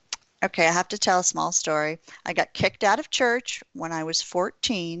truly, okay, I have to tell a small story. I got kicked out of church when I was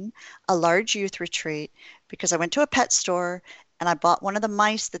 14, a large youth retreat, because I went to a pet store and I bought one of the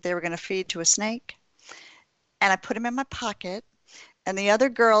mice that they were going to feed to a snake, and I put him in my pocket. And the other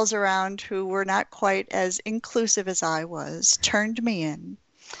girls around, who were not quite as inclusive as I was, turned me in,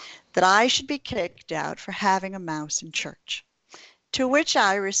 that I should be kicked out for having a mouse in church. To which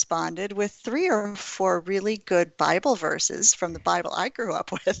I responded with 3 or 4 really good Bible verses from the Bible I grew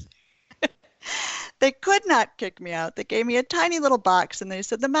up with. They could not kick me out. They gave me a tiny little box, and they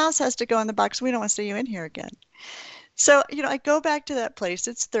said, the mouse has to go in the box. We don't want to see you in here again. So, I go back to that place.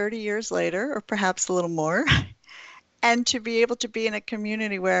 It's 30 years later, or perhaps a little more. And to be able to be in a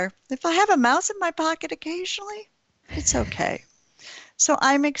community where if I have a mouse in my pocket occasionally, it's okay. So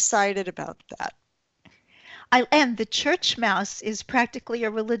I'm excited about that. And the church mouse is practically a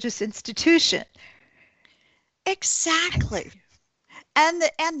religious institution. Exactly. And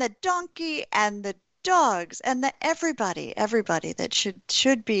the donkey and the dogs and the everybody that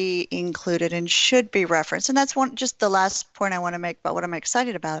should be included and should be referenced. And that's just the last point I want to make about what I'm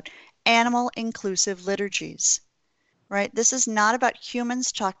excited about. Animal inclusive liturgies. Right? This is not about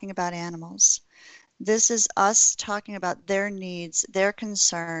humans talking about animals. This is us talking about their needs, their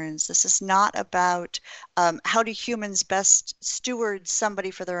concerns. This is not about how do humans best steward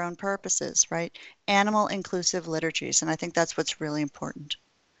somebody for their own purposes, right? Animal inclusive liturgies. And I think that's what's really important.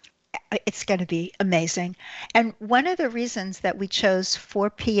 It's going to be amazing. And one of the reasons that we chose 4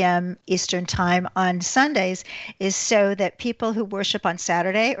 p.m. Eastern Time on Sundays is so that people who worship on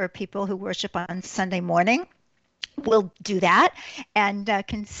Saturday or people who worship on Sunday morning will do that and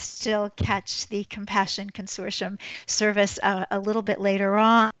can still catch the Compassion Consortium service a little bit later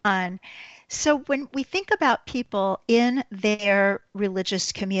on. So when we think about people in their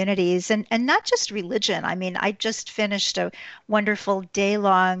religious communities, and not just religion, I mean, I just finished a wonderful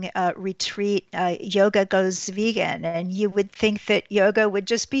day-long retreat, Yoga Goes Vegan, and you would think that yoga would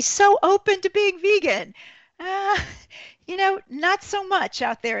just be so open to being vegan. Not so much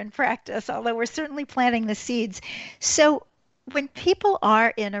out there in practice, although we're certainly planting the seeds. So when people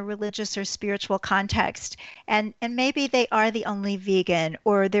are in a religious or spiritual context, and maybe they are the only vegan,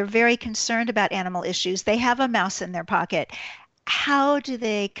 or they're very concerned about animal issues, they have a mouse in their pocket, how do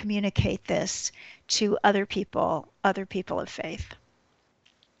they communicate this to other people of faith?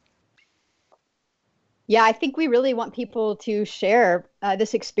 Yeah, I think we really want people to share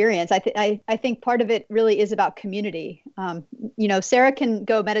this experience. I think part of it really is about community. Sarah can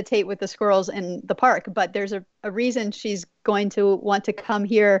go meditate with the squirrels in the park, but there's a reason she's going to want to come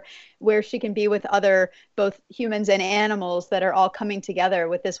here where she can be with other, both humans and animals that are all coming together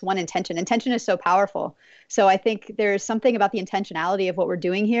with this one intention. Intention is so powerful. So I think there's something about the intentionality of what we're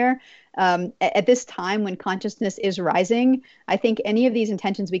doing here. At this time when consciousness is rising, I think any of these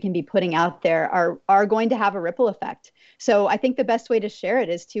intentions we can be putting out there are going to have a ripple effect. So I think the best way to share it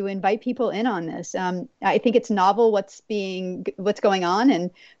is to invite people in on this. I think it's novel what's going on,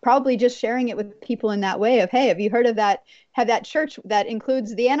 and probably just sharing it with people in that way of, hey, have you heard of that? Have that church that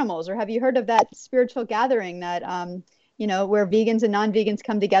includes the animals, or have you heard of that spiritual gathering that where vegans and non-vegans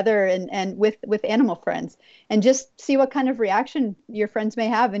come together and with animal friends, and just see what kind of reaction your friends may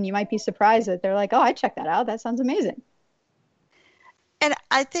have, and you might be surprised that they're like, oh, I check that out. That sounds amazing. And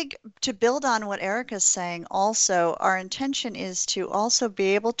I think to build on what Erica's saying also, our intention is to also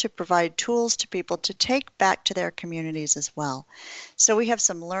be able to provide tools to people to take back to their communities as well. So we have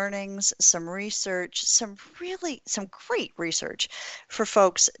some learnings, some research, some great research for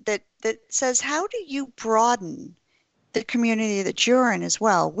folks that says, how do you broaden the community that you're in as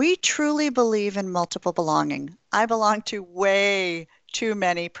well? We truly believe in multiple belonging. I belong to way too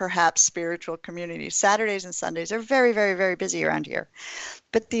many, perhaps, spiritual communities. Saturdays and Sundays are very, very, very busy around here.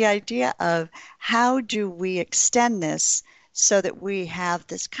 But the idea of how do we extend this so that we have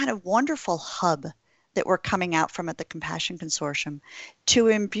this kind of wonderful hub that we're coming out from at the Compassion Consortium to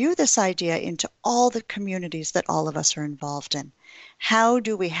imbue this idea into all the communities that all of us are involved in. How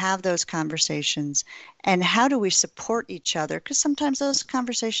do we have those conversations, and how do we support each other? Because sometimes those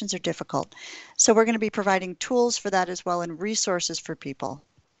conversations are difficult. So we're going to be providing tools for that as well, and resources for people.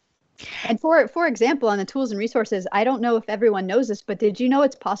 And for example, on the tools and resources, I don't know if everyone knows this, but did you know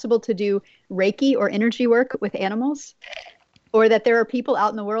it's possible to do Reiki or energy work with animals? Or that there are people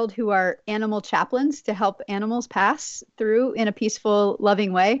out in the world who are animal chaplains to help animals pass through in a peaceful,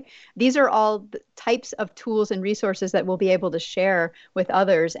 loving way. These are all the types of tools and resources that we'll be able to share with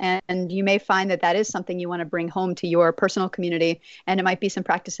others. And you may find that is something you want to bring home to your personal community. And it might be some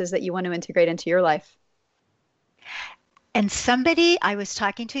practices that you want to integrate into your life. And somebody I was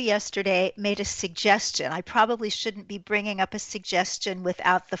talking to yesterday made a suggestion. I probably shouldn't be bringing up a suggestion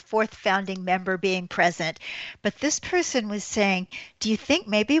without the fourth founding member being present. But this person was saying, do you think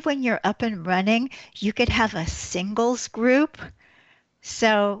maybe when you're up and running, you could have a singles group?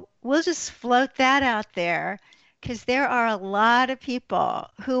 So we'll just float that out there, because there are a lot of people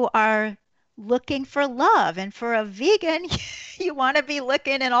who are looking for love. And for a vegan, you want to be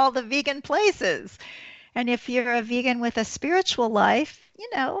looking in all the vegan places. And if you're a vegan with a spiritual life,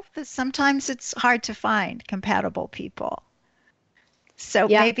 sometimes it's hard to find compatible people. So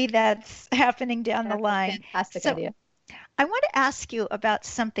maybe that's happening down the line. Fantastic idea. I want to ask you about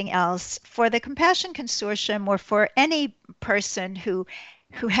something else. For the Compassion Consortium, or for any person who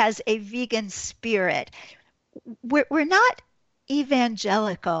has a vegan spirit, we're not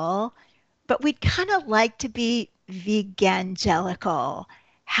evangelical, but we'd kind of like to be vegangelical.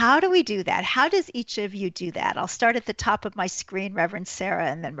 How do we do that? How does each of you do that? I'll start at the top of my screen, Reverend Sarah,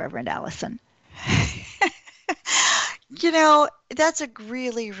 and then Reverend Allison. That's a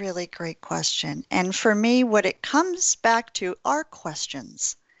really, really great question. And for me, what it comes back to are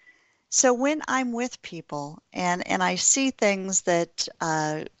questions. So when I'm with people and I see things that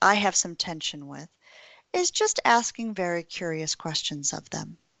I have some tension with, is just asking very curious questions of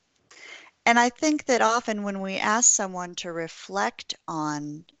them. And I think that often when we ask someone to reflect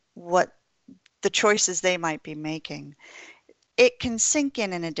on what the choices they might be making, it can sink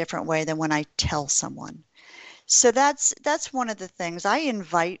in a different way than when I tell someone. So that's one of the things. I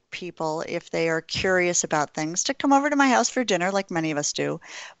invite people, if they are curious about things, to come over to my house for dinner, like many of us do.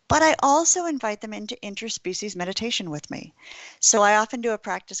 But I also invite them into interspecies meditation with me. So I often do a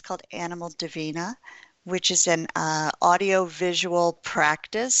practice called Animal Divina, which is an audio-visual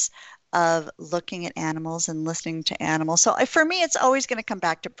practice of looking at animals and listening to animals. So for me, it's always going to come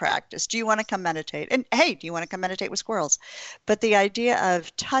back to practice. Do you want to come meditate? And hey, do you want to come meditate with squirrels? But the idea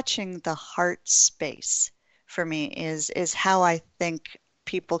of touching the heart space for me is how I think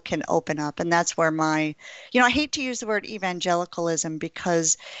people can open up. And that's where I hate to use the word evangelicalism,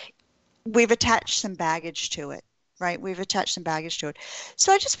 because we've attached some baggage to it. Right? We've attached some baggage to it.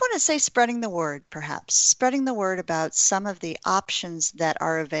 So I just want to say spreading the word, perhaps. Spreading the word about some of the options that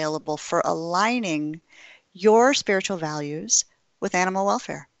are available for aligning your spiritual values with animal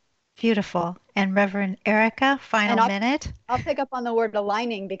welfare. Beautiful. And Reverend Erica, final minute. I'll pick up on the word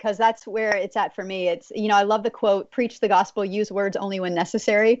aligning because that's where it's at for me. It's, I love the quote, preach the gospel, use words only when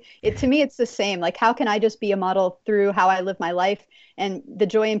necessary. To me, it's the same. Like, how can I just be a model through how I live my life? And the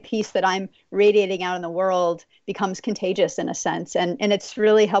joy and peace that I'm radiating out in the world becomes contagious in a sense. And it's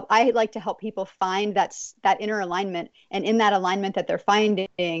really I like to help people find that inner alignment. And in that alignment that they're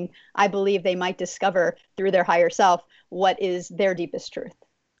finding, I believe they might discover through their higher self what is their deepest truth.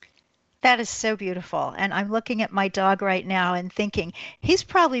 That is so beautiful. And I'm looking at my dog right now and thinking he's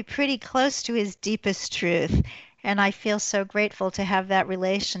probably pretty close to his deepest truth. And I feel so grateful to have that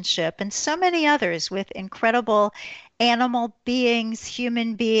relationship and so many others with incredible animal beings,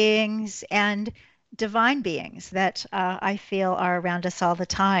 human beings, and divine beings that I feel are around us all the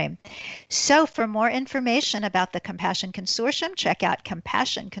time. So for more information about the Compassion Consortium, check out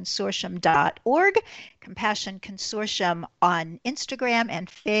compassionconsortium.org, Compassion Consortium on Instagram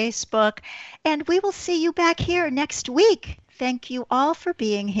and Facebook, and we will see you back here next week. Thank you all for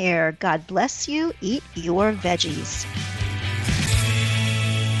being here. God bless you. Eat your veggies.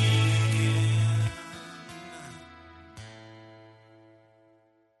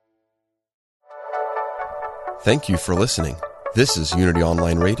 Thank you for listening. This is Unity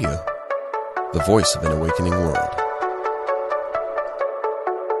Online Radio, the voice of an awakening world.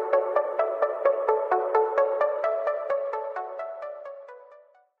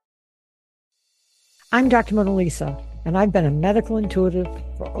 I'm Dr. Mona Lisa, and I've been a medical intuitive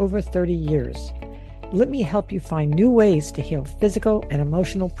for over 30 years. Let me help you find new ways to heal physical and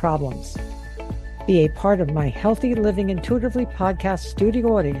emotional problems. Be a part of my Healthy Living Intuitively podcast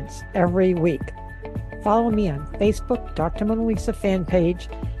studio audience every week. Follow me on Facebook, Dr. Mona Lisa fan page,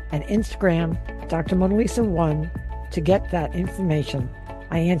 and Instagram, Dr. Mona Lisa 1, to get that information.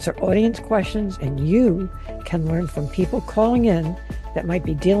 I answer audience questions, and you can learn from people calling in that might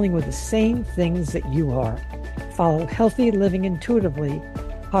be dealing with the same things that you are. Follow Healthy Living Intuitively,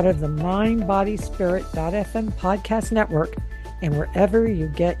 part of the MindBodySpirit.fm podcast network, and wherever you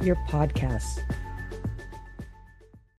get your podcasts.